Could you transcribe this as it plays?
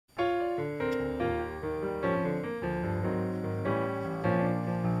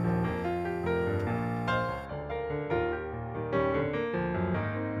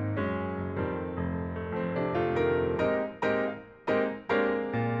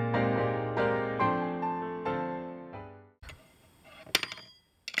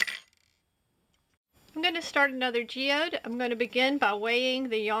I'm going to start another geode. I'm going to begin by weighing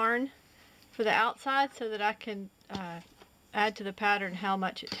the yarn for the outside so that I can add to the pattern how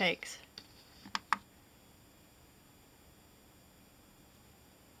much it takes.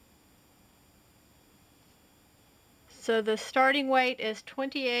 So the starting weight is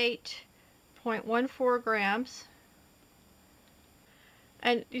 28.14 grams.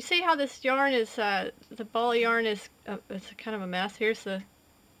 And you see how this yarn is, the ball of yarn is it's kind of a mess. Here's the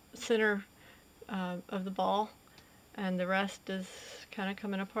center of the ball, and the rest is kind of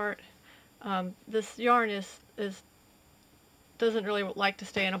coming apart. This yarn doesn't really like to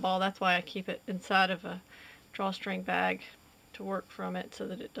stay in a ball. That's why I keep it inside of a drawstring bag to work from it so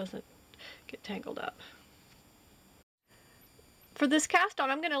that it doesn't get tangled up. For this cast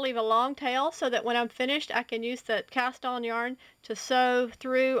on, I'm going to leave a long tail so that when I'm finished I can use that cast on yarn to sew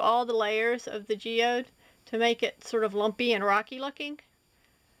through all the layers of the geode to make it sort of lumpy and rocky looking,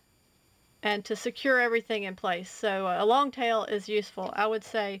 and to secure everything in place. So a long tail is useful. I would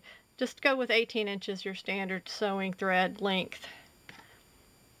say just go with 18 inches, your standard sewing thread length.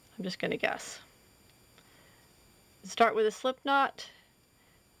 I'm just going to guess. Start with a slip knot,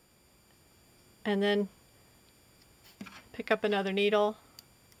 and then pick up another needle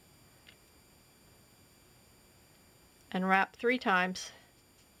and wrap 3 times,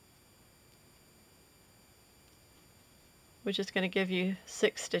 which is going to give you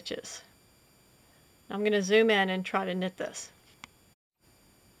 6 stitches. I'm going to zoom in and try to knit this.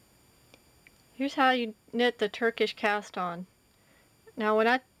 Here's how you knit the Turkish cast on. Now when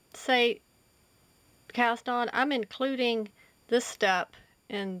I say cast on, I'm including this step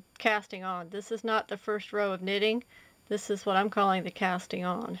in casting on. This is not the first row of knitting. This is what I'm calling the casting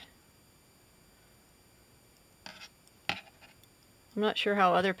on. I'm not sure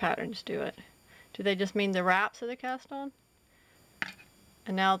how other patterns do it. Do they just mean the wraps of the cast on?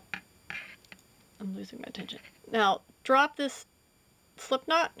 And now I'm losing my attention. Now drop this slip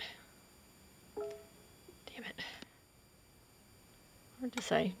knot. Damn it. Hard to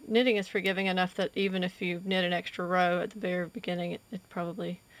say. Knitting is forgiving enough that even if you knit an extra row at the very beginning, it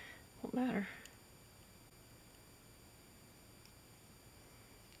probably won't matter.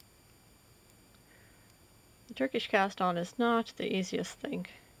 The Turkish cast on is not the easiest thing,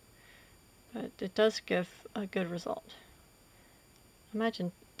 but it does give a good result.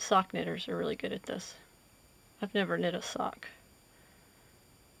 Imagine sock knitters are really good at this. I've never knit a sock.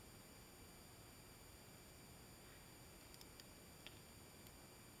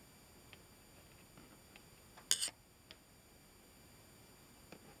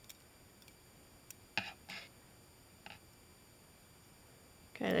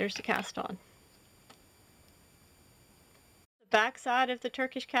 Okay, there's the cast on. The back side of the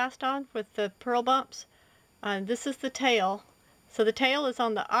Turkish cast on with the purl bumps. This is the tail. So the tail is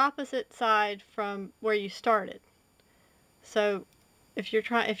on the opposite side from where you started. So if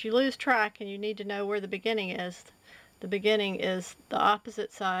you lose track and you need to know where the beginning is the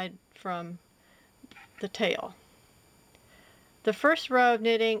opposite side from the tail. The first row of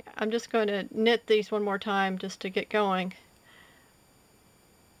knitting, I'm just going to knit these one more time just to get going.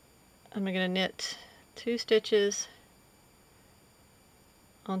 I'm going to knit 2 stitches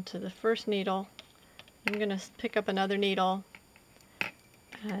onto the first needle. I'm going to pick up another needle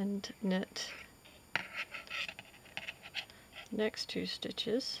and knit the next 2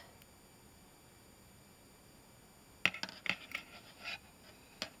 stitches.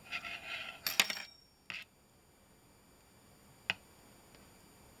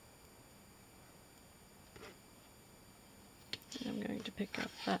 And I'm going to pick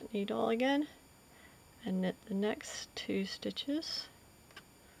up that needle again and knit the next 2 stitches.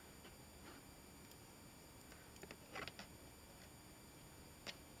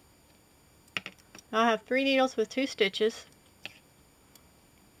 I have 3 needles with 2 stitches,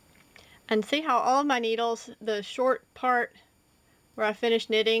 and see how all of my needles, the short part where I finished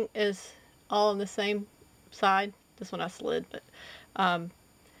knitting is all on the same side. This one I slid, but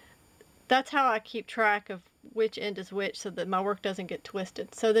that's how I keep track of which end is which so that my work doesn't get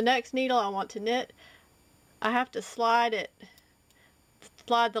twisted. So the next needle I want to knit, I have to slide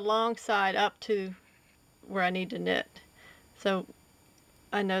the long side up to where I need to knit. So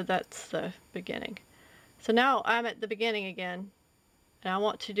I know that's the beginning. So now I'm at the beginning again, and I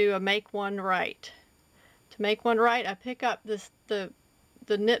want to do a make one right. To make one right, I pick up the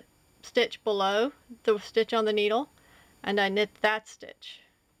knit stitch below the stitch on the needle, and I knit that stitch.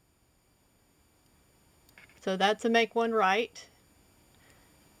 So that's a make one right,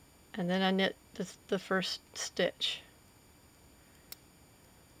 and then I knit the first stitch.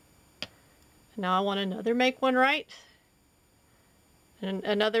 Now I want another make one right, and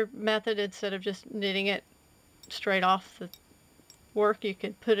another method, instead of just knitting it straight off the work, you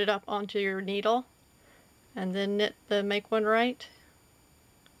could put it up onto your needle and then knit the make one right.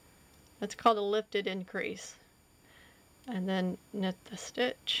 That's called a lifted increase. And then knit the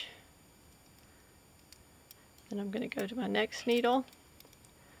stitch. Then I'm going to go to my next needle,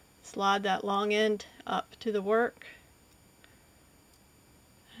 slide that long end up to the work,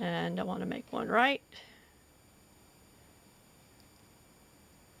 and I want to make one right.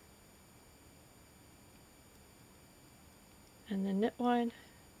 And then knit one.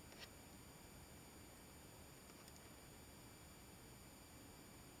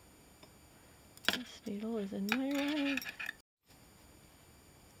 This needle is in my way.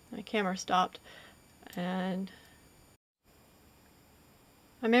 My camera stopped, and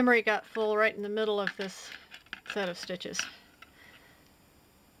my memory got full right in the middle of this set of stitches.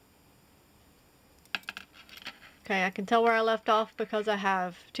 Okay, I can tell where I left off because I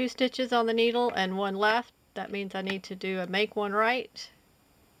have 2 stitches on the needle and 1 left. That means I need to do a make one right.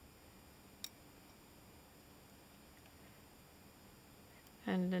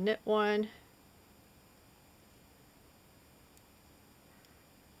 And a knit one.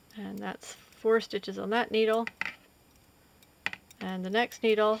 And that's 4 stitches on that needle. And the next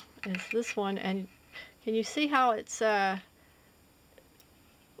needle is this one, and can you see how it's,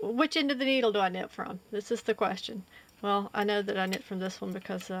 which end of the needle do I knit from? This is the question. Well, I know that I knit from this one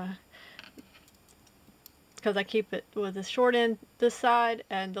because I keep it with the short end this side,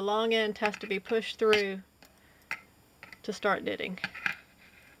 and the long end has to be pushed through to start knitting.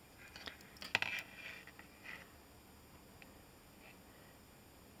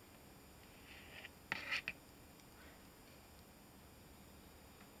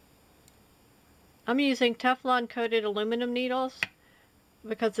 I'm using Teflon coated aluminum needles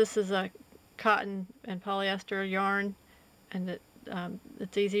because this is a cotton and polyester yarn, and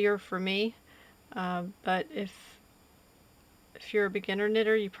it's easier for me. But if you're a beginner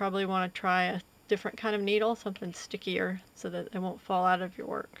knitter, you probably want to try a different kind of needle, something stickier, so that it won't fall out of your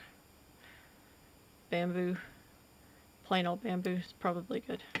work. Bamboo, plain old bamboo is probably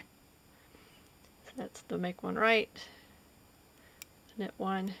good. So that's the make one right, knit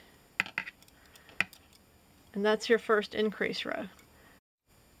one, and that's your first increase row.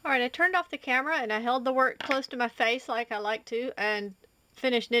 Alright, I turned off the camera and I held the work close to my face like I like to and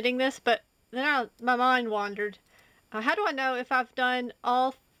finished knitting this, but then my mind wandered. How do I know if I've done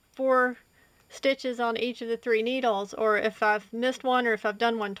all 4 stitches on each of the 3 needles, or if I've missed one, or if I've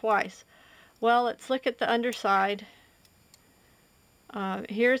done one twice? Well, let's look at the underside.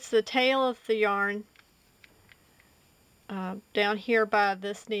 Here's the tail of the yarn down here by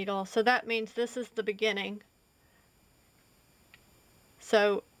this needle, so that means this is the beginning.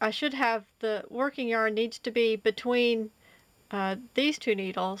 So I should have, the working yarn needs to be between these 2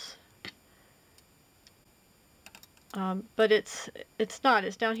 needles, but it's not.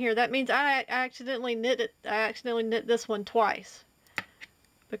 It's down here. That means I accidentally knit it. I accidentally knit this one twice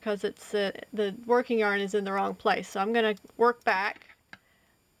because it's the working yarn is in the wrong place. So I'm going to work back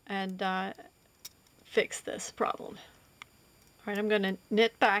and fix this problem. All right, I'm going to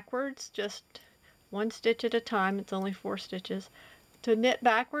knit backwards, just 1 stitch at a time. It's only 4 stitches. To knit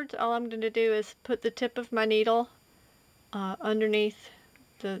backwards, all I'm going to do is put the tip of my needle underneath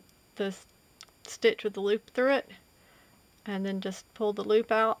the stitch with the loop through it, and then just pull the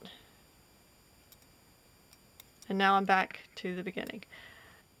loop out, and now I'm back to the beginning.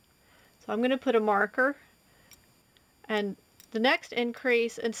 So I'm going to put a marker, and the next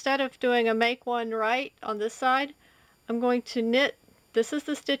increase, instead of doing a make one right on this side, I'm going to knit. This is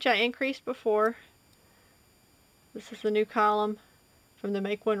the stitch I increased before. This is the new column from the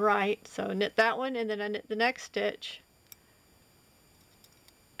make one right, so knit that one, and then I knit the next stitch.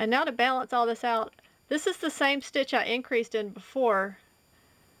 And now to balance all this out, this is the same stitch I increased in before.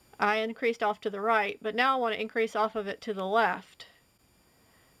 I increased off to the right, but now I want to increase off of it to the left.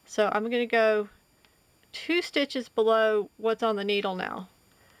 So I'm going to go 2 stitches below what's on the needle now.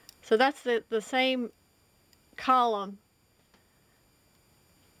 So that's the same column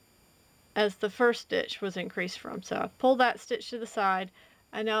as the first stitch was increased from. So I pull that stitch to the side,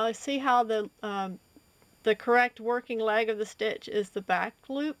 and now I see how the correct working leg of the stitch is the back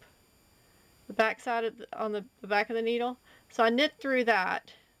loop, the back side on the back of the needle. So I knit through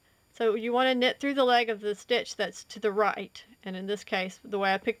that. So you want to knit through the leg of the stitch that's to the right, and in this case, the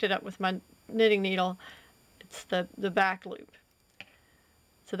way I picked it up with my knitting needle, it's the back loop.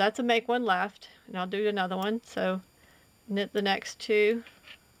 So that's a make one left, and I'll do another one. So knit the next two,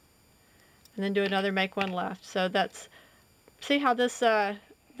 and then do another make one left. So that's, see how this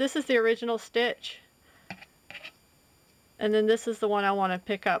this is the original stitch, and then this is the one I want to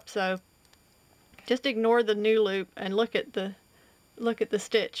pick up. So just ignore the new loop and look at the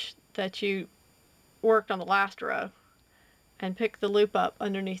stitch that you worked on the last row, and pick the loop up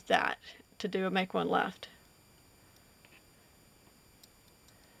underneath that to do a make one left.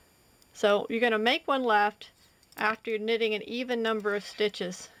 So you're going to make one left after you're knitting an even number of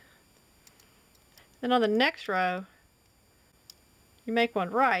stitches. Then on the next row, you make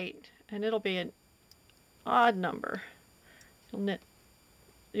one right, and it'll be an odd number.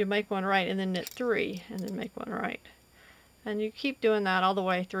 You make one right and then knit 3, and then make one right. And you keep doing that all the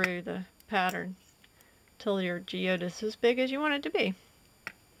way through the pattern till your geode is as big as you want it to be.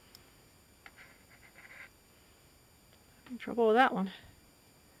 I'm in trouble with that one.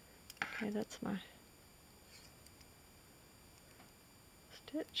 Okay, that's my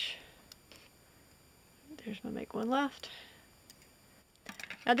stitch. There's my make one left.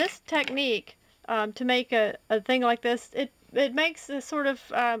 Now this technique, to make a thing like this, it makes this sort of,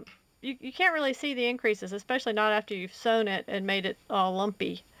 you can't really see the increases, especially not after you've sewn it and made it all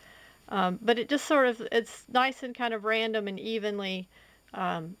lumpy. But it just sort of, it's nice and kind of random and evenly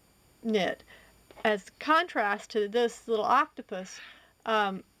knit. As contrast to this little octopus,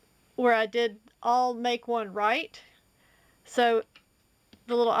 where I did all make one right. So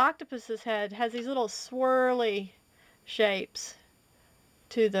the little octopus's head has these little swirly shapes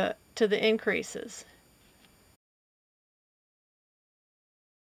to the increases.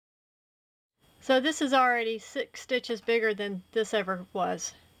 So this is already 6 stitches bigger than this ever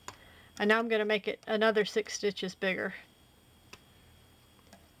was. And now I'm going to make it another 6 stitches bigger.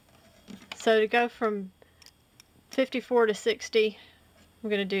 So to go from 54 to 60, I'm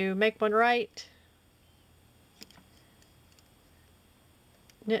going to do make one right,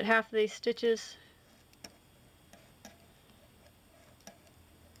 knit half of these stitches,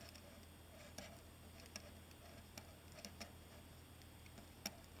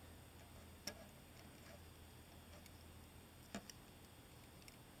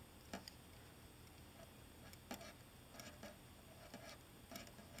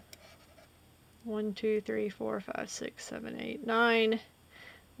 one, 2, 3, 4, 5, 6, 7, 8, 9.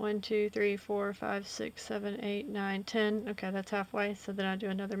 1, 2, 3, 4, 5, 6, 7, 8, 9, 10. Okay, that's halfway. So then I do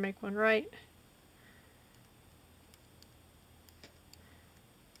another make one right.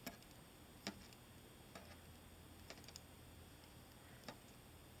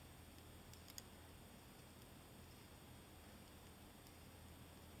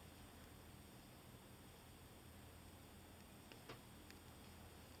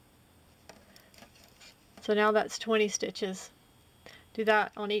 So now that's 20 stitches. Do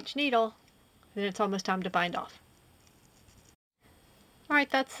that on each needle, then it's almost time to bind off. Alright,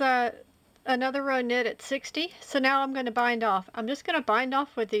 that's another row knit at 60. So now I'm going to bind off. I'm just going to bind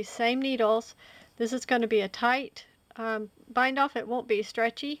off with these same needles. This is going to be a tight bind off. It won't be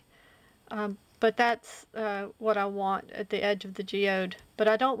stretchy, but that's what I want at the edge of the geode. But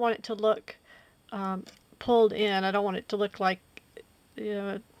I don't want it to look pulled in. I don't want it to look like, you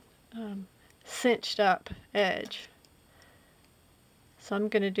know, a cinched up edge. So I'm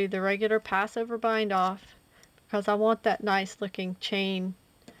going to do the regular pass over bind off because I want that nice looking chain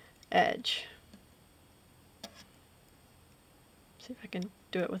edge. See if I can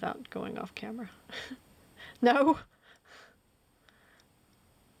do it without going off camera. No.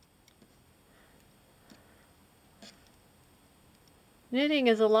 Knitting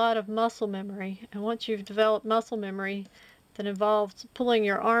is a lot of muscle memory, and once you've developed muscle memory that involves pulling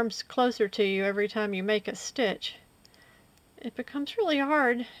your arms closer to you every time you make a stitch, it becomes really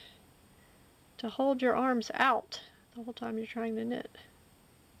hard to hold your arms out the whole time you're trying to knit.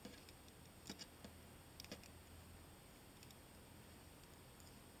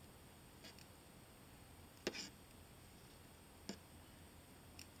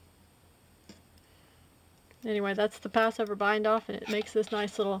 Anyway, that's the pass over bind off, and it makes this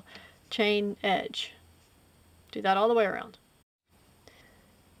nice little chain edge. Do that all the way around.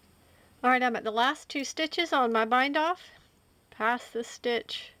 Alright, I'm at the last 2 stitches on my bind off. Pass the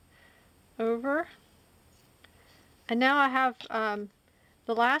stitch over, and now I have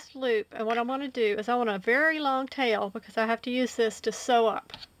the last loop, and what I want to do is I want a very long tail because I have to use this to sew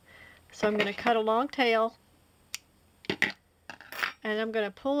up. So I'm going to cut a long tail, and I'm going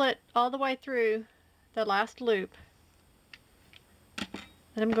to pull it all the way through the last loop,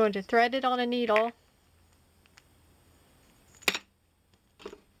 and I'm going to thread it on a needle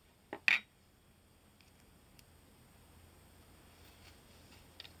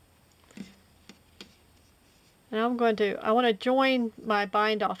And I want to join my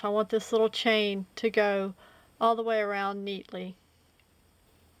bind off. I want this little chain to go all the way around neatly.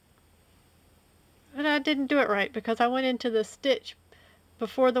 And I didn't do it right because I went into the stitch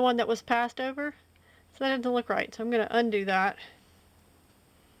before the one that was passed over. So that didn't look right. So I'm going to undo that.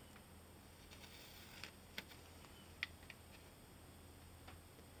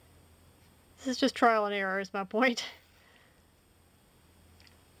 This is just trial and error is my point.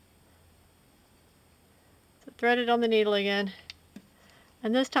 So thread it on the needle again.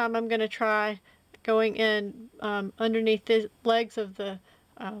 And this time I'm going to try going in underneath the legs of the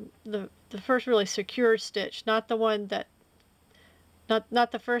first really secure stitch, not the one that,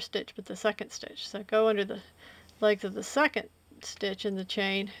 not the first stitch, but the second stitch. So go under the legs of the second stitch in the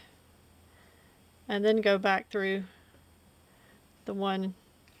chain, and then go back through the one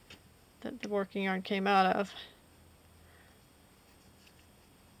that the working yarn came out of.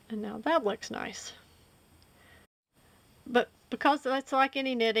 And now that looks nice. But because that's like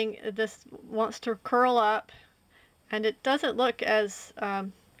any knitting, this wants to curl up, and it doesn't look as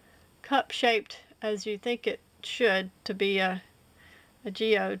cup-shaped as you think it should to be a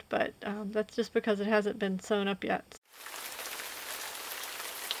geode, but that's just because it hasn't been sewn up yet.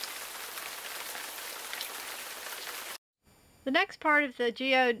 The next part of the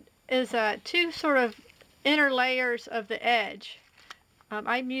geode is two sort of inner layers of the edge.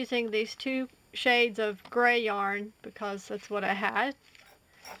 I'm using these two shades of gray yarn because that's what I had.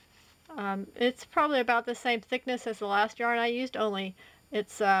 It's probably about the same thickness as the last yarn I used, only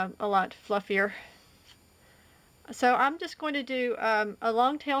it's a lot fluffier. So I'm just going to do a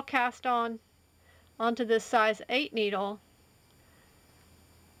long tail cast on onto this size 8 needle,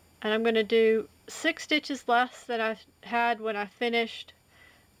 and I'm going to do 6 stitches less than I had when I finished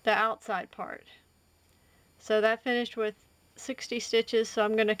the outside part. So that finished with 60 stitches, so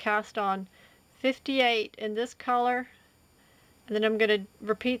I'm going to cast on 58 in this color, and then I'm going to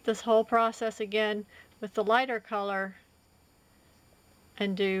repeat this whole process again with the lighter color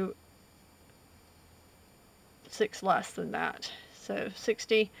and do 6 less than that. So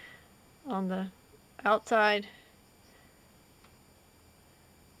 60 on the outside,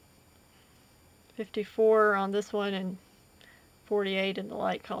 54 on this one, and 48 in the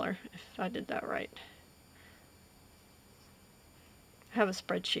light color, if I did that right. I have a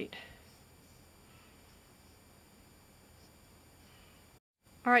spreadsheet.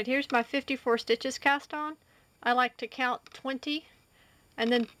 Alright, here's my 54 stitches cast on. I like to count 20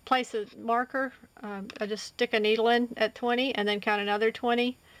 and then place a marker. I just stick a needle in at 20 and then count another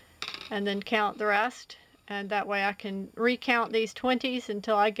 20 and then count the rest. And that way I can recount these 20s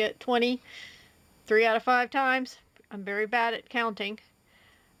until I get 20 3 out of 5 times. I'm very bad at counting,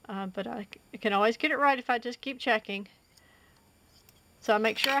 but I can always get it right if I just keep checking. So I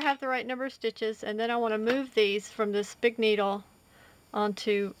make sure I have the right number of stitches, and then I want to move these from this big needle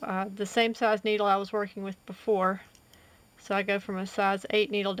onto the same size needle I was working with before. So I go from a size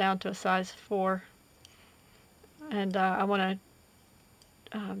 8 needle down to a size 4, and I want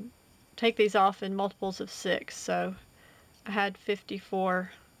to take these off in multiples of 6. So I had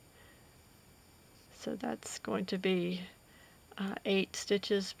 54, so that's going to be 8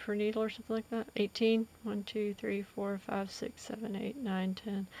 stitches per needle or something like that. 18. 1, 2, 3, 4, 5, 6, 7, 8, 9,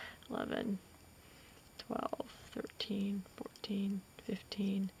 10, 11, 12, 13, 14,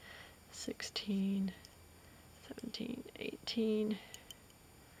 15, 16, 17, 18.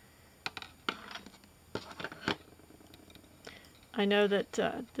 I know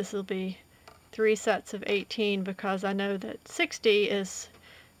that this will be 3 sets of 18 because I know that 60 is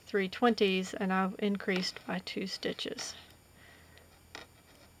 3 20s, and I've increased by 2 stitches.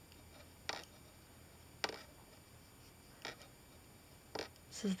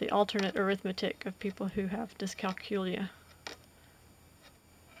 This is the alternate arithmetic of people who have dyscalculia.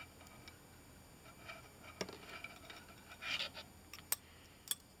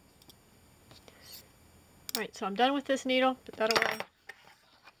 Alright, so I'm done with this needle. Put that away.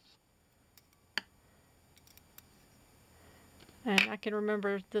 And I can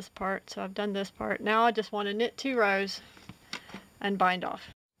remember this part, so I've done this part. Now I just want to knit 2 rows and bind off.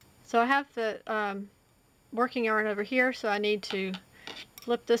 So I have the working yarn over here, so I need to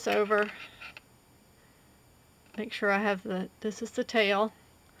flip this over. Make sure I have this is the tail,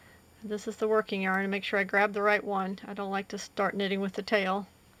 this is the working yarn, and make sure I grab the right one. I don't like to start knitting with the tail.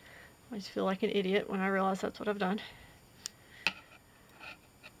 I just feel like an idiot when I realize that's what I've done.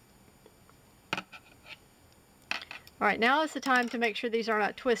 Alright, now is the time to make sure these are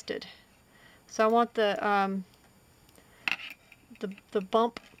not twisted. So I want the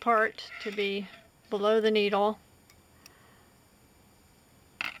bump part to be below the needle.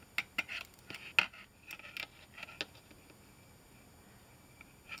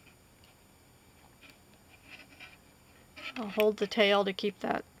 I'll hold the tail to keep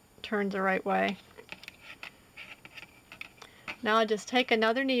that turned the right way. Now I just take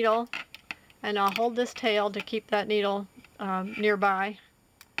another needle and I'll hold this tail to keep that needle nearby.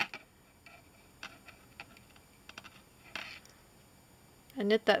 And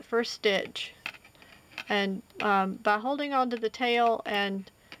knit that first stitch. And by holding onto the tail and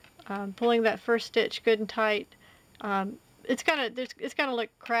pulling that first stitch good and tight, it's gonna look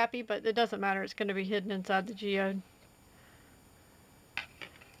crappy, but it doesn't matter. It's gonna be hidden inside the geode.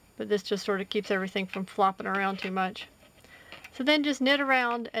 But this just sort of keeps everything from flopping around too much. So then just knit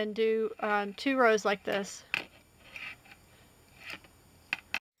around and do 2 rows like this.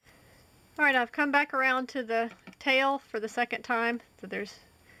 Alright, I've come back around to the tail for the second time. So there's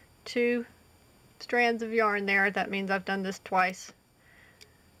 2 strands of yarn there. That means I've done this twice.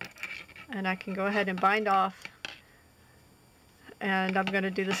 And I can go ahead and bind off. And I'm going to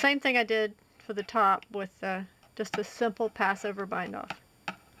do the same thing I did for the top with just a simple pass-over bind off.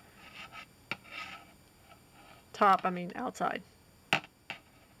 Top, I mean outside.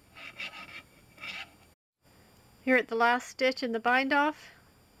 Here at the last stitch in the bind off,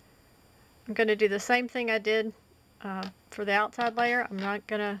 I'm going to do the same thing I did for the outside layer. I'm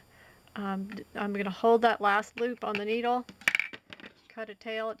going to hold that last loop on the needle, cut a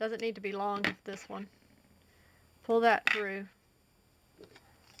tail. It doesn't need to be long, this one. Pull that through,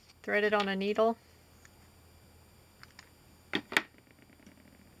 thread it on a needle.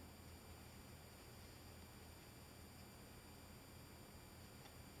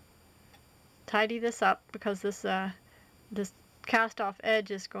 Tidy this up because this cast off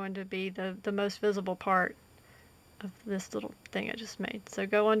edge is going to be the most visible part of this little thing I just made. So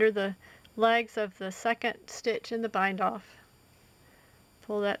go under the legs of the second stitch in the bind off,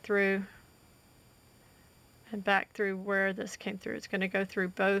 pull that through and back through where this came through. It's going to go through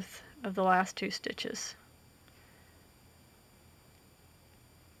both of the last 2 stitches.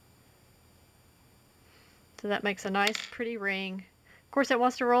 So that makes a nice pretty ring. Of course it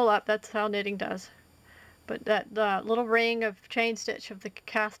wants to roll up, that's how knitting does. But that little ring of chain stitch of the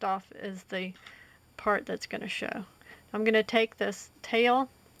cast off is the part that's going to show. I'm going to take this tail,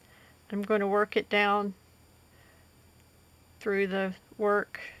 I'm going to work it down through the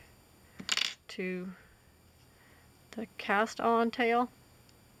work to the cast on tail.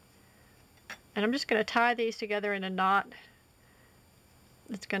 And I'm just going to tie these together in a knot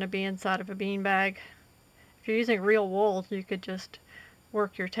that's going to be inside of a bean bag. If you're using real wool, you could just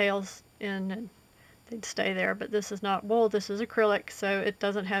work your tails in and they'd stay there, but this is not wool, this is acrylic, so it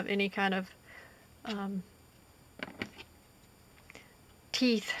doesn't have any kind of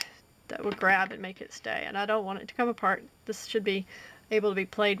teeth that would grab and make it stay, and I don't want it to come apart. This should be able to be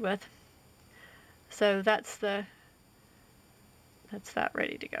played with. So that's that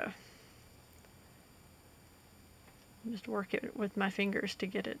ready to go. Just work it with my fingers to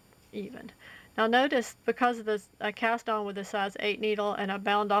get it even. Now notice, because of this, I cast on with a size 8 needle and I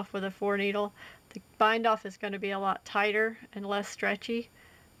bound off with a 4 needle, the bind off is going to be a lot tighter and less stretchy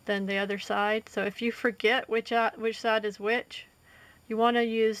than the other side. So if you forget which side is which, you want to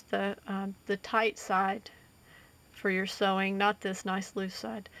use the tight side for your sewing, not this nice loose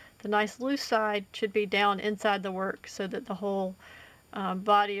side. The nice loose side should be down inside the work so that the whole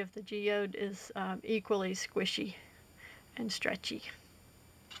body of the geode is equally squishy and stretchy.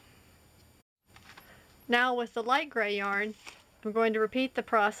 Now with the light gray yarn, I'm going to repeat the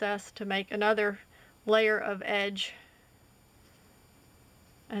process to make another layer of edge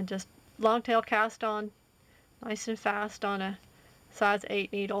and just long tail cast on nice and fast on a size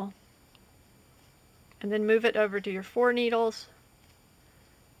 8 needle, and then move it over to your 4 needles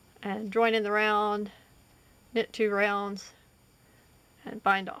and join in the round, knit 2 rounds and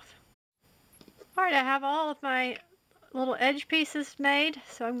bind off. Alright, I have all of my little edge pieces made,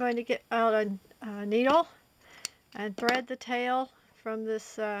 so I'm going to get out a needle and thread the tail from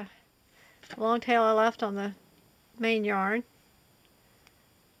this long tail I left on the main yarn.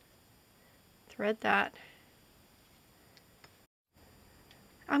 Thread that.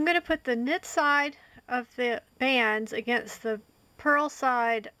 I'm going to put the knit side of the bands against the purl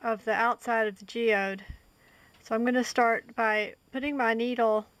side of the outside of the geode. So I'm going to start by putting my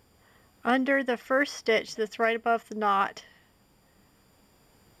needle under the first stitch that's right above the knot.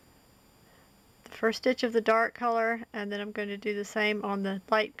 The first stitch of the dark color, and then I'm going to do the same on the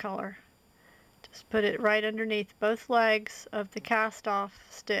light color. Just put it right underneath both legs of the cast off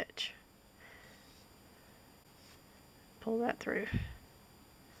stitch. Pull that through.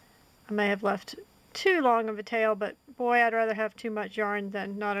 I may have left too long of a tail, but boy, I'd rather have too much yarn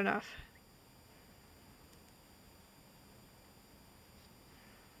than not enough.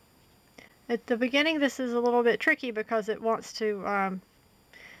 At the beginning this is a little bit tricky because it wants to, you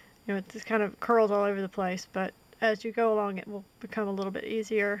know, it just kind of curls all over the place, but as you go along it will become a little bit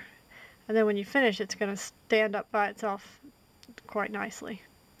easier. And then when you finish, it's going to stand up by itself quite nicely.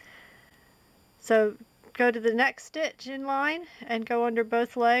 So go to the next stitch in line and go under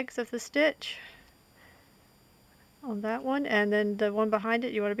both legs of the stitch on that one, and then the one behind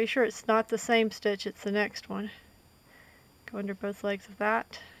it, you want to be sure it's not the same stitch, it's the next one. Go under both legs of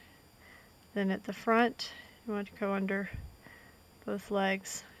that. Then at the front, you want to go under both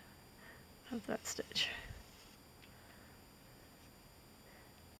legs of that stitch.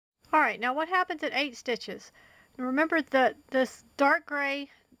 Alright, now what happens at 8 stitches? Remember that this dark gray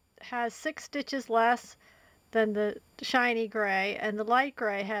has 6 stitches less than the shiny gray, and the light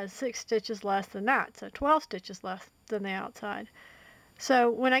gray has 6 stitches less than that, so 12 stitches less than the outside. So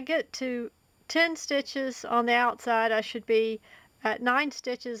when I get to 10 stitches on the outside, I should be at 9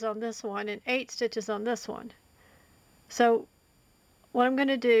 stitches on this one and 8 stitches on this one. So what I'm going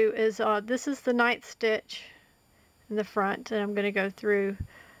to do is, this is the 9th stitch in the front, and I'm going to go through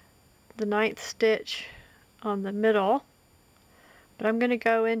the 9th stitch on the middle, but I'm going to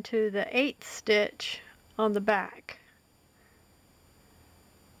go into the 8th stitch on the back.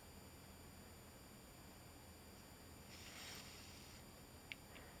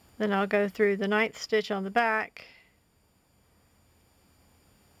 Then I'll go through the 9th stitch on the back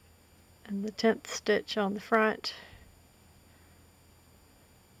and the 10th stitch on the front,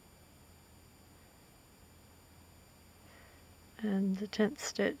 and the 10th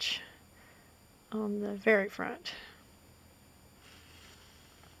stitch on the very front.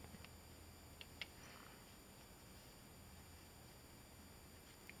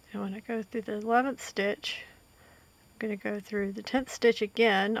 And when I go through the 11th stitch, I'm going to go through the 10th stitch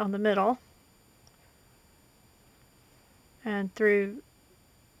again on the middle and through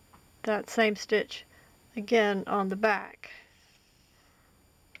that same stitch again on the back.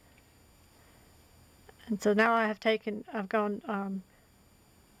 And so now I've taken up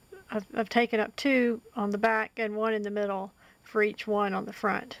 2 on the back and 1 in the middle for each one on the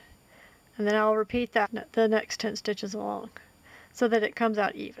front. And then I'll repeat that the next 10 stitches along so that it comes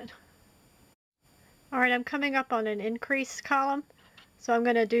out even. Alright, I'm coming up on an increase column, so I'm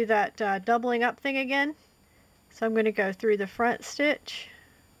going to do that doubling up thing again. So I'm going to go through the front stitch,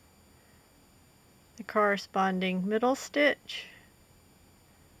 the corresponding middle stitch,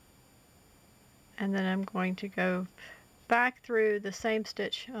 and then I'm going to go back through the same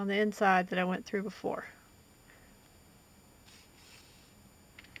stitch on the inside that I went through before.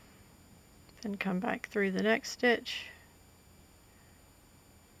 Then come back through the next stitch,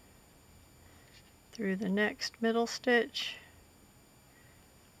 through the next middle stitch,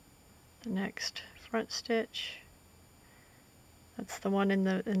 the next front stitch. That's the one in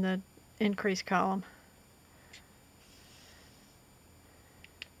the increase column.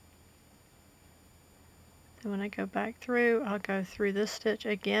 Then when I go back through, I'll go through this stitch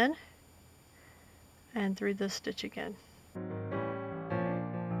again and through this stitch again.